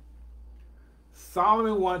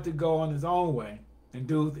 Solomon wanted to go on his own way and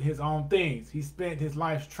do his own things. He spent his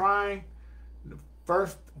life trying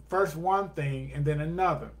first one thing and then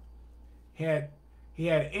another. He had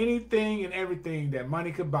anything and everything that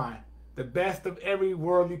money could buy, the best of every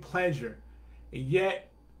worldly pleasure. And yet,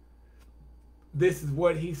 this is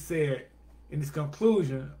what he said in his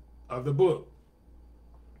conclusion of the book.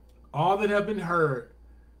 All that have been heard,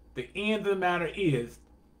 the end of the matter is,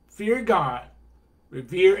 fear God,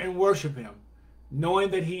 revere and worship him,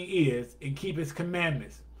 knowing that he is, and keep his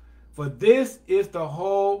commandments. For this is the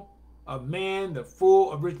whole of man, the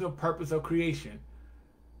full original purpose of creation,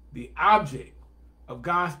 the object of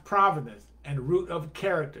God's providence and the root of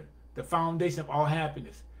character, the foundation of all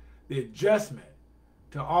happiness, the adjustment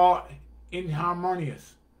to all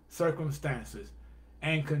inharmonious circumstances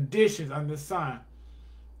and conditions under the sun,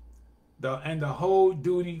 and the whole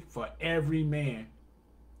duty for every man.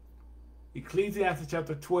 Ecclesiastes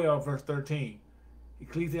chapter 12, verse 13.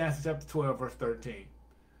 Ecclesiastes chapter 12, verse 13.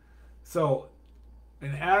 So,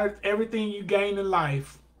 in everything you gain in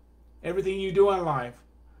life, everything you do in life,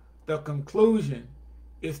 the conclusion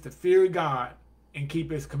is to fear God and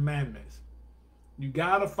keep his commandments. You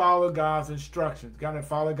got to follow God's instructions. Got to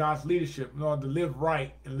follow God's leadership in order to live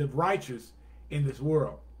right and live righteous in this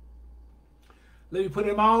world. Let me put it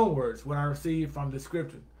in my own words, what I received from the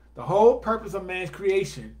scripture. The whole purpose of man's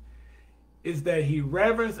creation is that he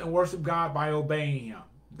reverence and worship God by obeying him.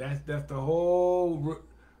 That's the whole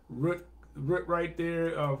root right there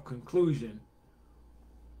of conclusion,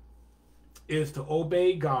 is to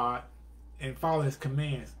obey God and follow his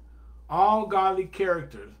commands. All godly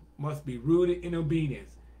characters must be rooted in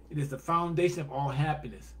obedience. It is the foundation of all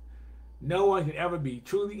happiness. No one can ever be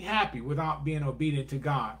truly happy without being obedient to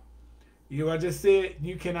God. You know what I just said?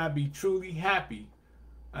 You cannot be truly happy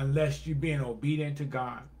unless you're being obedient to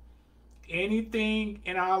God. Anything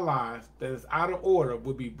in our lives that is out of order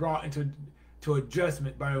will be brought into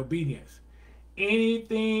adjustment by obedience.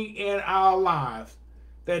 Anything in our lives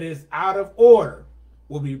that is out of order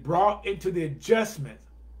will be brought into the adjustment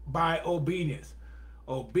by obedience.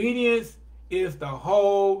 Obedience is the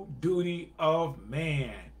whole duty of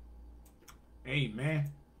man. Amen.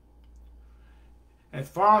 As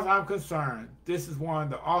far as I'm concerned, this is one of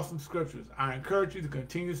the awesome scriptures. I encourage you to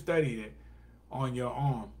continue studying it on your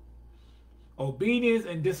own. Obedience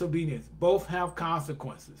and disobedience both have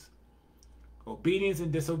consequences. Obedience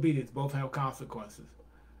and disobedience both have consequences.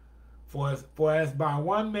 For as by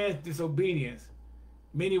one man's disobedience,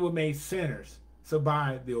 many were made sinners, so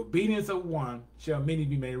by the obedience of one shall many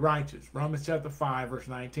be made righteous. Romans chapter 5, verse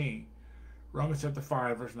 19. Romans chapter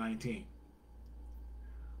 5, verse 19.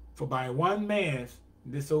 For by one man's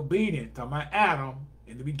disobedience, talking about Adam,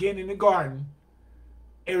 in the beginning in the garden,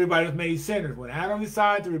 everybody was made sinners. When Adam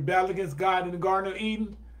decided to rebel against God in the Garden of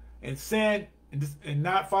Eden and sin and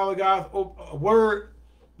not follow God's word,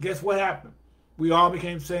 guess what happened? We all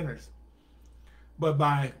became sinners. But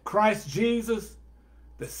by Christ Jesus,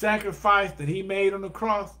 the sacrifice that he made on the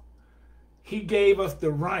cross, he gave us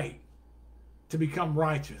the right to become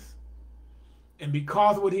righteous. And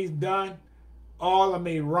because of what he's done, all are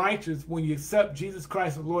made righteous when you accept Jesus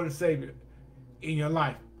Christ as Lord and Savior in your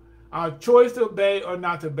life. Our choice to obey or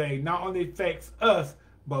not to obey not only affects us,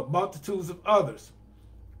 but multitudes of others.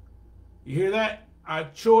 You hear that? Our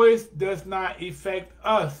choice does not affect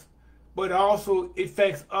us, but also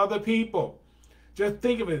affects other people. Just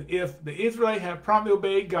think of it. If the Israelites had promptly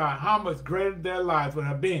obeyed God, how much greater their lives would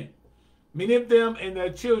have been. Many of them and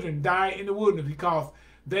their children died in the wilderness because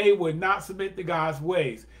they would not submit to God's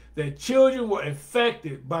ways. Their children were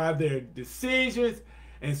affected by their decisions,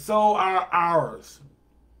 and so are ours.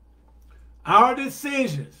 Our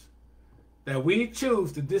decisions that we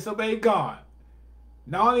choose to disobey God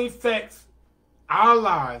not only affects our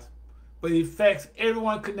lives, but it affects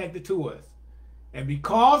everyone connected to us. And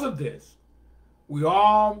because of this, we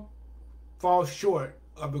all fall short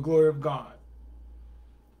of the glory of God.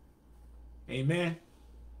 Amen.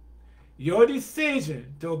 Your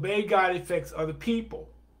decision to obey God affects other people.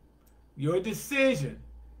 Your decision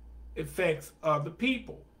affects other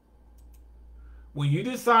people. When you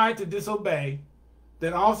decide to disobey,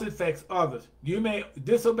 that also affects others. You may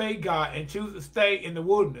disobey God and choose to stay in the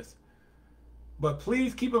wilderness. But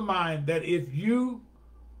please keep in mind that if you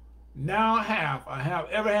now have or have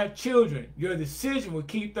ever had children, your decision will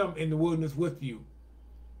keep them in the wilderness with you.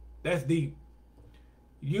 That's deep.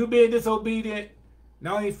 You being disobedient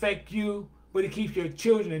not only affects you, but it keeps your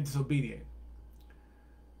children in disobedience.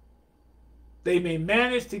 They may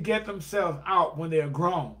manage to get themselves out when they are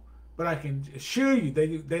grown, but I can assure you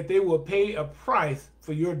that they will pay a price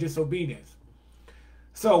for your disobedience.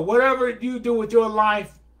 So whatever you do with your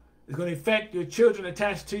life is going to affect your children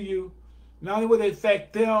attached to you. Not only will it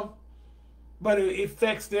affect them, but it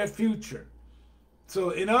affects their future.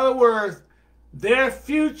 So in other words, their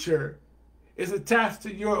future is attached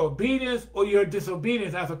to your obedience or your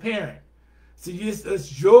disobedience as a parent. So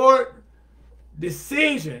it's your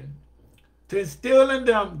decision to instill in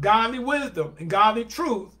them godly wisdom and godly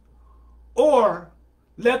truth, or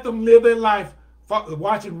let them live their life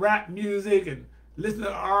watching rap music and listening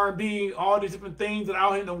to R&B, all these different things that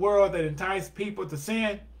are out in the world that entice people to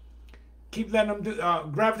sin. Keep letting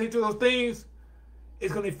them gravitate to those things.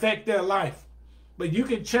 It's going to affect their life. But you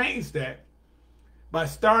can change that by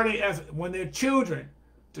starting when they're children,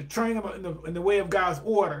 to train them in the way of God's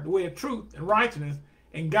order, the way of truth and righteousness,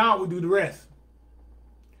 and God will do the rest.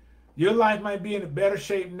 Your life might be in a better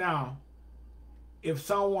shape now if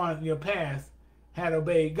someone in your past had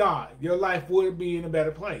obeyed God. Your life would be in a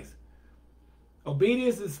better place.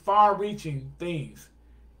 Obedience is far-reaching things.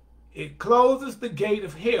 It closes the gate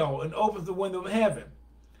of hell and opens the window of heaven.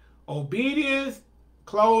 Obedience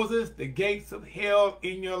closes the gates of hell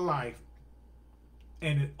in your life,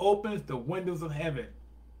 and it opens the windows of heaven.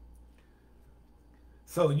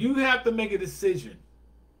 So you have to make a decision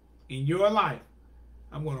in your life.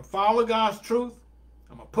 I'm going to follow God's truth.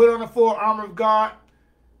 I'm going to put on the full armor of God,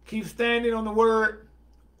 keep standing on the word,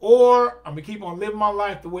 or I'm going to keep on living my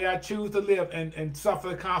life the way I choose to live and suffer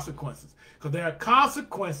the consequences. Because there are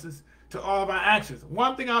consequences to all of our actions.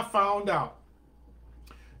 One thing I found out,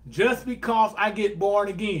 just because I get born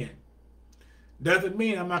again doesn't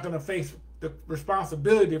mean I'm not going to face the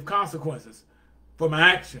responsibility of consequences for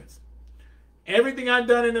my actions. Everything I've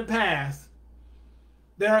done in the past,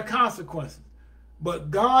 there are consequences.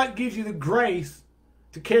 But God gives you the grace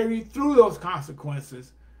to carry you through those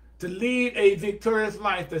consequences, to lead a victorious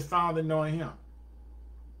life that's found in knowing Him.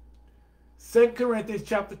 2 Corinthians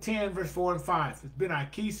chapter 10, verse 4 and 5. It's been our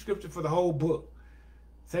key scripture for the whole book.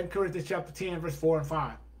 2 Corinthians chapter 10, verse 4 and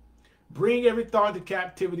 5. Bring every thought into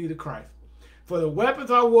captivity to Christ. For the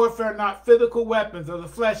weapons of our warfare are not physical weapons of the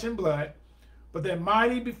flesh and blood, but they're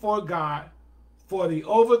mighty before God for the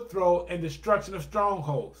overthrow and destruction of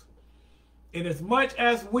strongholds. Inasmuch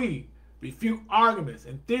as we refute arguments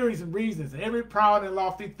and theories and reasons and every proud and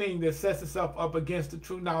lofty thing that sets itself up against the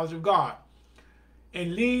true knowledge of God,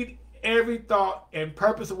 and lead every thought and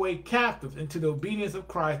purpose away captive into the obedience of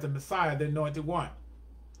Christ, the Messiah, the Anointed One.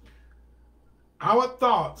 Our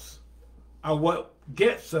thoughts are what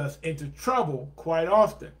gets us into trouble quite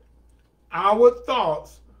often. Our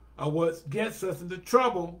thoughts are what gets us into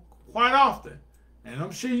trouble quite often. And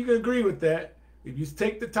I'm sure you can agree with that. If you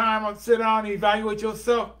take the time to sit down and evaluate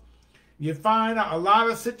yourself, you find out a lot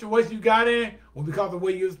of situations you got in was because of the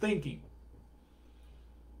way you was thinking.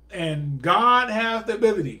 And God has the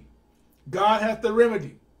ability, God has the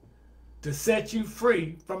remedy to set you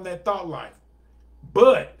free from that thought life.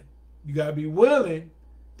 But you got to be willing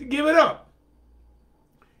to give it up.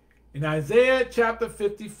 In Isaiah chapter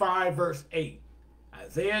 55, verse 8.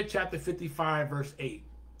 Isaiah chapter 55, verse 8.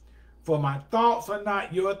 For my thoughts are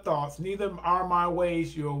not your thoughts, neither are my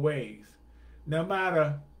ways your ways. No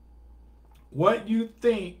matter what you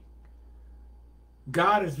think,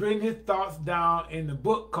 God has written his thoughts down in the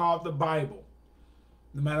book called the Bible.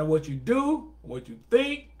 No matter what you do, what you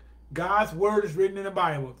think, God's word is written in the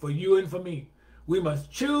Bible for you and for me. We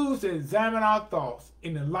must choose to examine our thoughts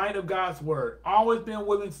in the light of God's word, always being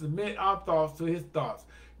willing to submit our thoughts to his thoughts,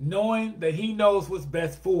 knowing that he knows what's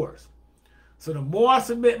best for us. So the more I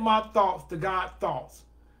submit my thoughts to God's thoughts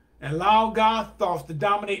and allow God's thoughts to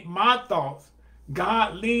dominate my thoughts,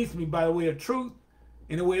 God leads me by the way of truth,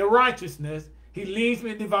 in the way of righteousness. He leads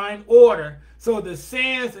me in divine order. So the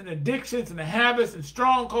sins and addictions and the habits and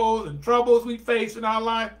strongholds and troubles we face in our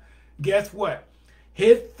life, guess what?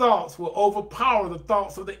 His thoughts will overpower the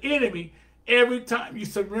thoughts of the enemy every time you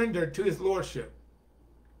surrender to his lordship.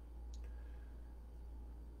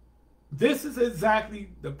 This is exactly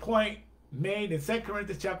the point made in 2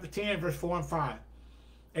 Corinthians chapter 10, verse 4 and 5.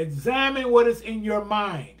 Examine what is in your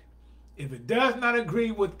mind. If it does not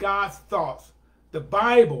agree with God's thoughts, the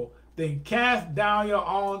Bible, then cast down your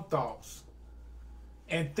own thoughts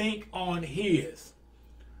and think on his.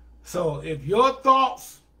 So if your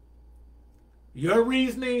thoughts, your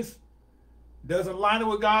reasonings doesn't line up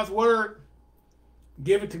with God's word,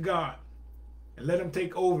 give it to God and let him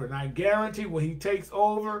take over. And I guarantee when he takes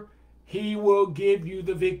over, he will give you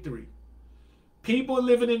the victory. People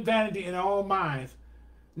living in vanity in their own minds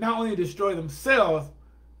not only destroy themselves,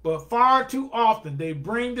 but far too often they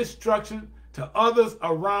bring destruction to others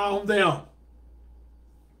around them.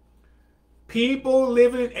 People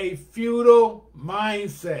living in a futile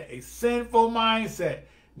mindset, a sinful mindset,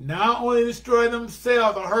 not only destroy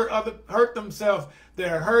themselves or hurt themselves,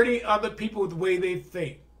 they're hurting other people with the way they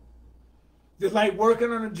think. Just like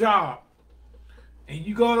working on a job, and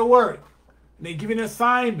you go to work, and they give you an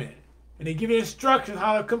assignment, and they give you instructions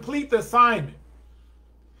how to complete the assignment.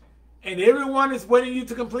 And everyone is waiting you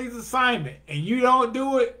to complete the assignment, and you don't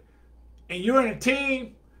do it, and you're in a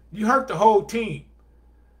team, you hurt the whole team.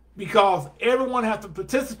 Because everyone has to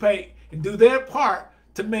participate and do their part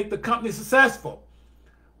to make the company successful.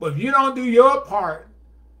 But if you don't do your part,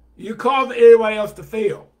 you cause everybody else to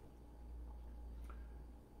fail.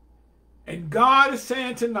 And God is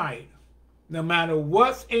saying tonight, no matter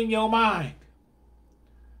what's in your mind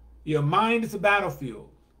is a battlefield.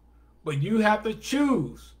 But you have to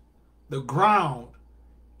choose the ground.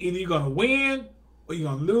 Either you're going to win or you're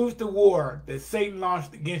going to lose the war that Satan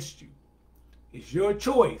launched against you. It's your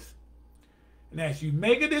choice. And as you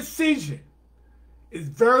make a decision, it's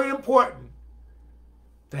very important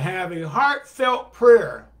to have a heartfelt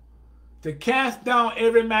prayer to cast down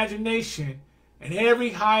every imagination and every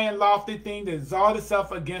high and lofty thing that exalts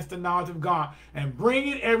itself against the knowledge of God, and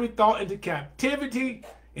bringing every thought into captivity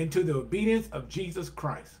into the obedience of Jesus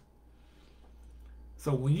Christ.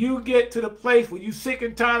 So when you get to the place where you're sick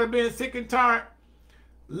and tired of being sick and tired,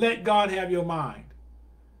 let God have your mind.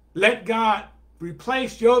 Let God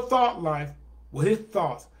replace your thought life with his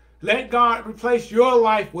thoughts. Let God replace your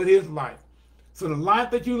life with his life. So the life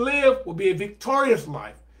that you live will be a victorious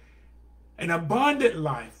life, an abundant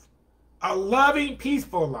life, a loving,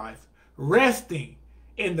 peaceful life, resting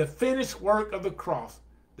in the finished work of the cross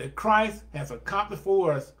that Christ has accomplished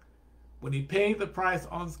for us when he paid the price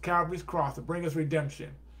on Calvary's cross to bring us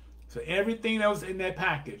redemption. So everything that was in that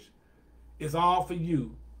package is all for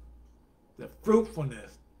you. The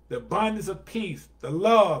fruitfulness, the abundance of peace, the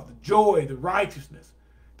love, the joy, the righteousness,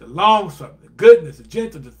 the long-suffering, the goodness, the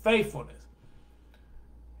gentleness, the faithfulness.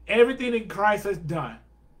 Everything that Christ has done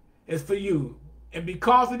is for you. And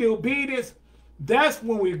because of the obedience, that's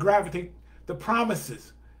when we gravitate the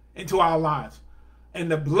promises into our lives.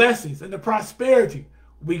 And the blessings and the prosperity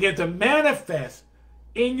begin to manifest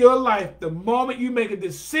in your life the moment you make a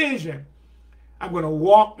decision, I'm going to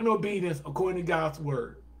walk in obedience according to God's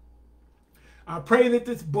word. I pray that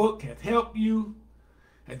this book has helped you,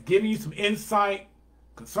 has given you some insight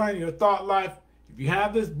concerning your thought life. If you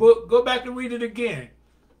have this book, go back and read it again.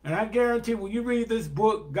 And I guarantee when you read this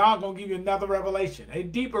book, God's going to give you another revelation, a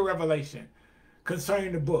deeper revelation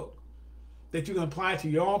concerning the book that you can apply to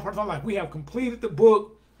your own personal life. We have completed the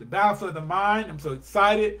book, The Battlefield of the Mind. I'm so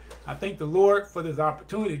excited. I thank the Lord for this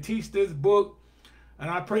opportunity to teach this book. And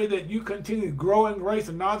I pray that you continue to grow in grace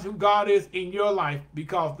and knowledge who God is in your life,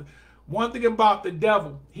 because one thing about the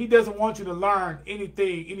devil, he doesn't want you to learn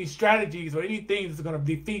anything, any strategies or anything that's going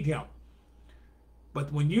to defeat him.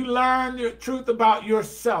 But when you learn the truth about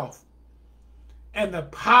yourself and the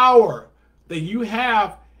power that you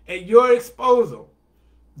have at your disposal,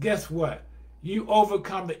 guess what? You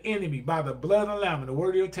overcome the enemy by the blood of the Lamb and the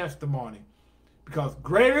word of your testimony. Because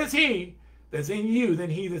greater is he that's in you than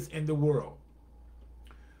he that's in the world.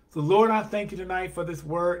 So, Lord, I thank you tonight for this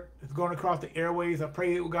word. It's going across the airways. I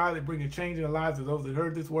pray, oh God, that bring a change in the lives of those that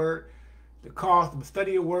heard this word, to cause them to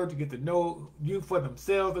study your word, to get to know you for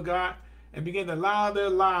themselves, oh God, and begin to allow their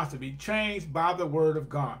lives to be changed by the word of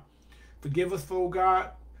God. Forgive us, oh God,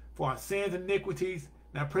 for our sins and iniquities.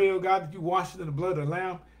 And I pray, oh God, that you wash us in the blood of the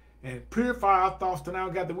Lamb and purify our thoughts tonight,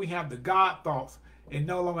 oh God, that we have the God thoughts and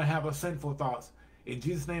no longer have our sinful thoughts. In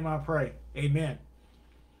Jesus' name I pray. Amen.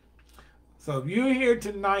 So if you're here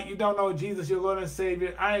tonight, you don't know Jesus, your Lord and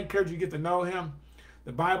Savior, I encourage you to get to know him.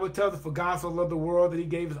 The Bible tells us, for God so loved the world that he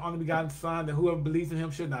gave his only begotten Son, that whoever believes in him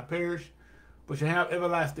should not perish, but shall have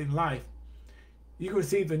everlasting life. You can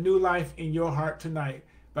receive the new life in your heart tonight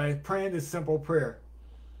by praying this simple prayer.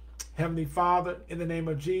 Heavenly Father, in the name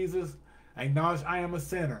of Jesus, I acknowledge I am a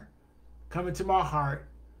sinner. Come into my heart,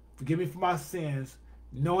 forgive me for my sins,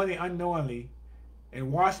 knowingly and unknowingly,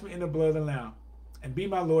 and wash me in the blood of the Lamb, and be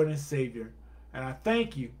my Lord and Savior. And I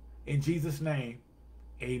thank you in Jesus' name.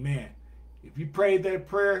 Amen. If you prayed that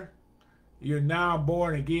prayer, you're now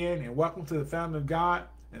born again, and welcome to the family of God.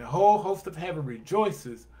 And the whole host of heaven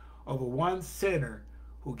rejoices over one sinner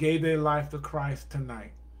who gave their life to Christ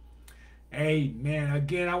tonight. Amen.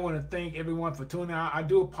 Again, I want to thank everyone for tuning out. I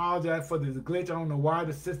do apologize for this glitch. I don't know why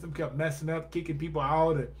the system kept messing up, kicking people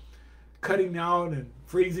out and cutting out and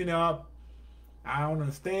freezing up. I don't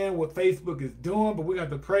understand what Facebook is doing, but we got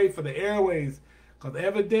to pray for the airways, because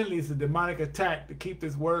evidently it's a demonic attack to keep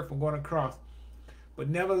this word from going across. But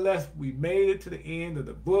nevertheless, we made it to the end of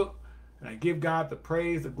the book, and I give God the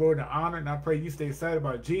praise, the glory, and the honor, and I pray you stay excited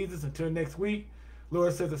about Jesus until next week.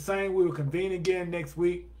 Lord says the same. We will convene again next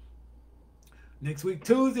week. Next week,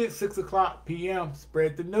 Tuesday at 6 o'clock p.m.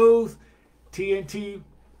 Spread the news. TNT,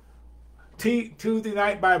 Tuesday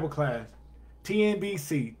night Bible class.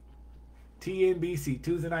 TNBC,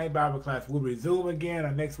 Tuesday night Bible class. We'll resume again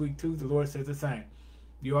on next week, Tuesday. The Lord says the same.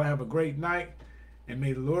 You all have a great night. And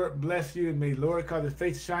may the Lord bless you. And may the Lord cause his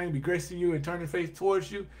face to shine, be gracious to you, and turn his face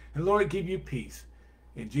towards you. And Lord, give you peace.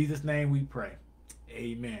 In Jesus' name we pray.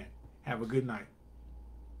 Amen. Have a good night.